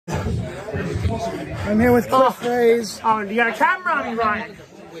I'm here with Cliff Ray's. Oh, you got a camera on me, Ryan.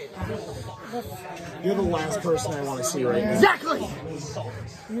 You're the last person I want to see right now. Exactly.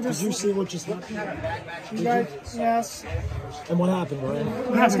 Did you see what just happened? You guys, yes. And what happened, Ryan?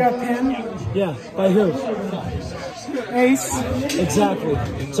 You guys got pinned. Yeah, by who? Ace. Exactly.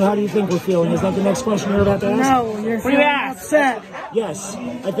 So how do you think we're feeling? Is that the next question you're about to ask? No, you're feeling upset. Yes.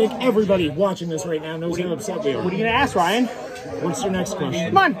 I think everybody watching this right now knows how upset we are. What are you gonna ask, Ryan? What's your next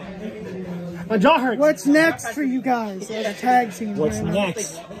question? Come on. My jaw hurts. What's next for you guys as a tag team? What's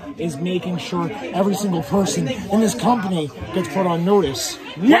next is making sure every single person in this company gets put on notice.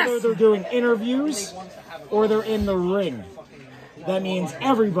 Yes! Whether they're doing interviews or they're in the ring. That means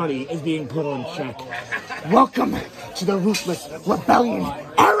everybody is being put on check. Welcome to the Ruthless Rebellion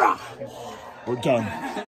era! We're done.